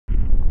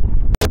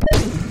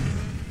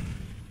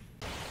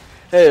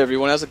Hey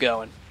everyone, how's it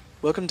going?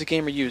 Welcome to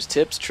GamerU's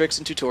tips, tricks,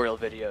 and tutorial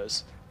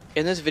videos.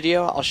 In this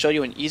video, I'll show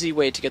you an easy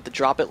way to get the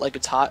Drop It Like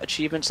It's Hot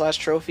achievement /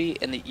 trophy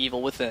in The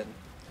Evil Within.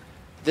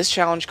 This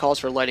challenge calls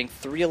for lighting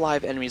 3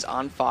 alive enemies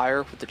on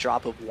fire with the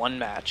drop of 1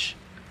 match.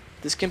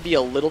 This can be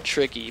a little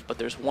tricky, but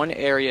there's one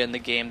area in the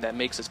game that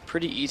makes this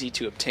pretty easy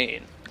to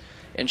obtain.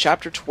 In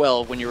Chapter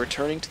 12, when you're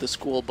returning to the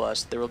school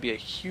bus, there will be a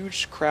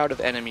huge crowd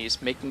of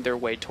enemies making their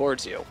way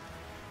towards you.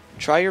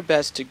 Try your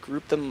best to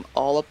group them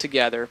all up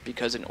together,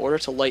 because in order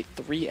to light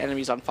 3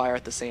 enemies on fire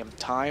at the same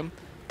time,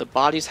 the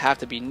bodies have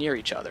to be near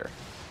each other.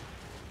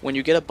 When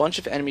you get a bunch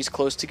of enemies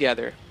close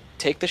together,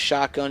 take the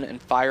shotgun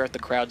and fire at the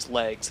crowd's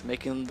legs,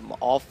 making them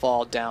all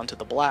fall down to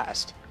the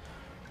blast.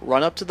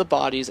 Run up to the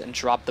bodies and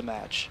drop the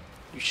match.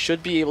 You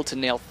should be able to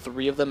nail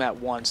 3 of them at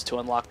once to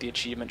unlock the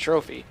achievement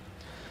trophy.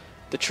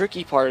 The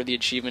tricky part of the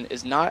achievement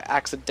is not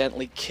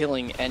accidentally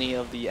killing any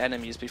of the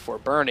enemies before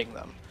burning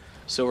them,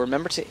 so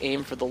remember to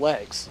aim for the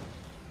legs.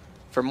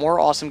 For more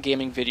awesome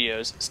gaming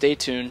videos, stay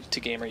tuned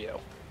to GamerU.